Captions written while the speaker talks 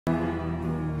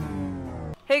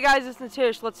Hey guys, it's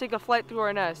Natish. Let's take a flight through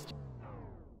our nest.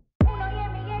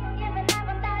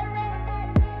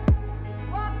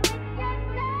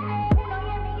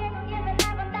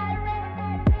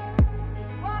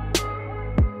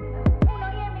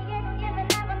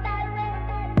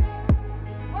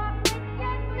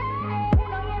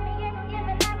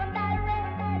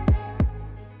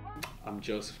 I'm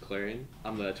Joseph Clarion.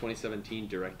 I'm the 2017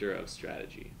 Director of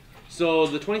Strategy. So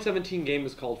the 2017 game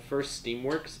is called First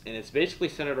Steamworks, and it's basically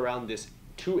centered around this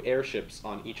 2 airships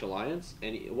on each alliance.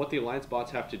 And what the alliance bots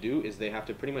have to do is they have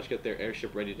to pretty much get their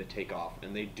airship ready to take off.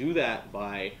 And they do that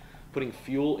by putting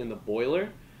fuel in the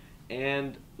boiler,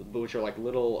 and which are like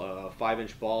little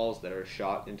 5-inch balls that are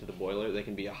shot into the boiler. They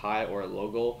can be a high or a low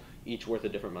goal, each worth a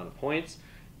different amount of points.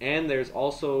 And there's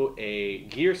also a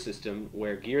gear system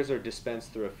where gears are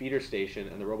dispensed through a feeder station,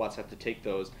 and the robots have to take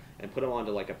those and put them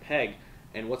onto like a peg.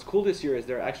 And what's cool this year is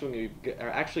there are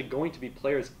actually going to be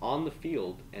players on the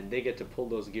field, and they get to pull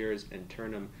those gears and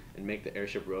turn them and make the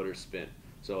airship rotors spin.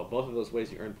 So both of those ways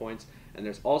you earn points. And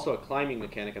there's also a climbing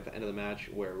mechanic at the end of the match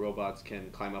where robots can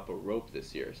climb up a rope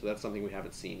this year. So that's something we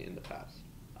haven't seen in the past.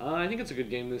 I think it's a good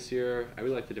game this year. I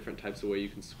really like the different types of way you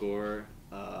can score.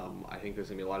 I think there's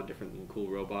going to be a lot of different and cool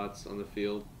robots on the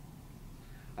field.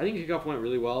 I think kickoff went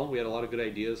really well. We had a lot of good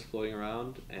ideas floating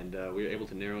around, and we were able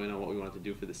to narrow in on what we wanted to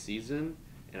do for the season.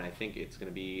 And I think it's going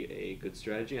to be a good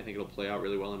strategy. I think it'll play out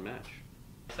really well in match.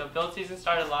 So build season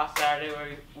started last Saturday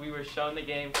where we were shown the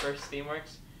game First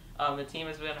Steamworks. The team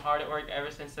has been hard at work ever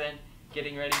since then,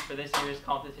 getting ready for this year's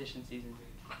competition season.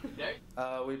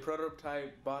 We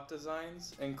prototype bot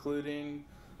designs, including,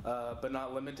 but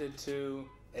not limited to,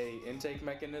 a intake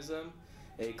mechanism,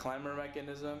 a climber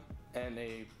mechanism, and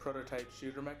a prototype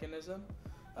shooter mechanism.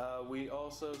 We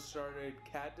also started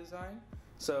CAD design.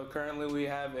 So currently we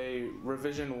have a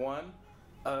revision 1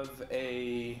 of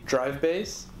a drive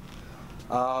base.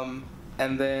 And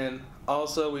then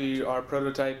also we are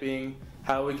prototyping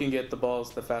how we can get the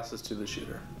balls the fastest to the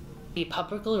shooter. The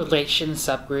public relations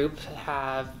subgroup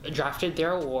have drafted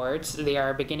their awards. They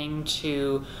are beginning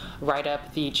to write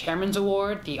up the Chairman's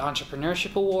Award, the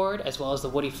Entrepreneurship Award, as well as the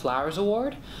Woody Flowers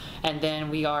Award. And then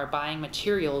we are buying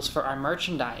materials for our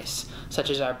merchandise, such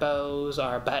as our bows,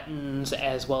 our buttons,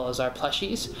 as well as our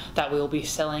plushies, that we will be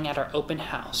selling at our open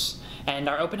house. And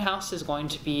our open house is going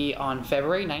to be on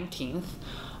February 19th.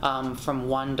 From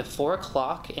 1 to 4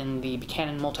 o'clock in the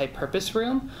Buchanan Multi-Purpose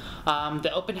Room.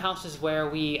 The open house is where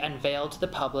we unveil to the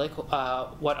public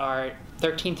what our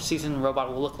 13th season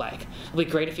robot will look like. It'll be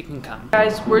great if you can come.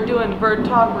 Guys, we're doing bird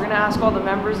talk. We're going to ask all the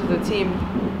members of the team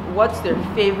what's their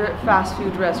favorite fast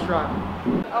food restaurant.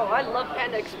 Oh, I love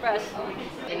Panda Express.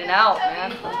 In-N-Out,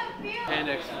 man.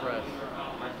 Panda Express.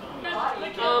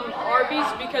 Arby's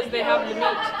because they have the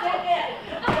meat.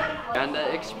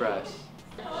 Panda Express.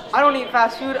 I don't eat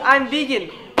fast food. I'm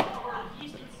vegan.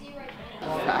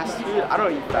 Fast food? I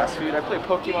don't eat fast food. I play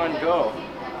Pokemon Go.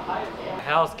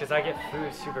 House, because I get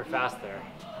food super fast there.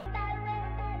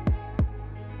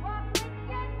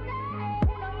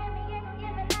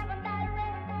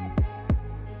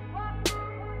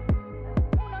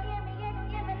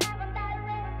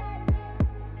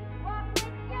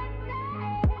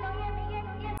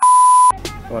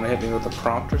 Want to hit me with a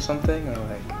prompt or something? Or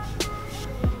like,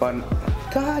 fun?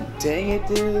 God dang it,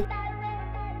 dude.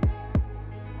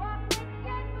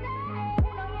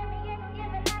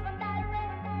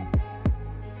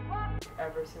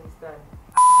 Ever since then,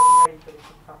 getting ready for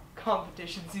the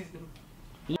competition season.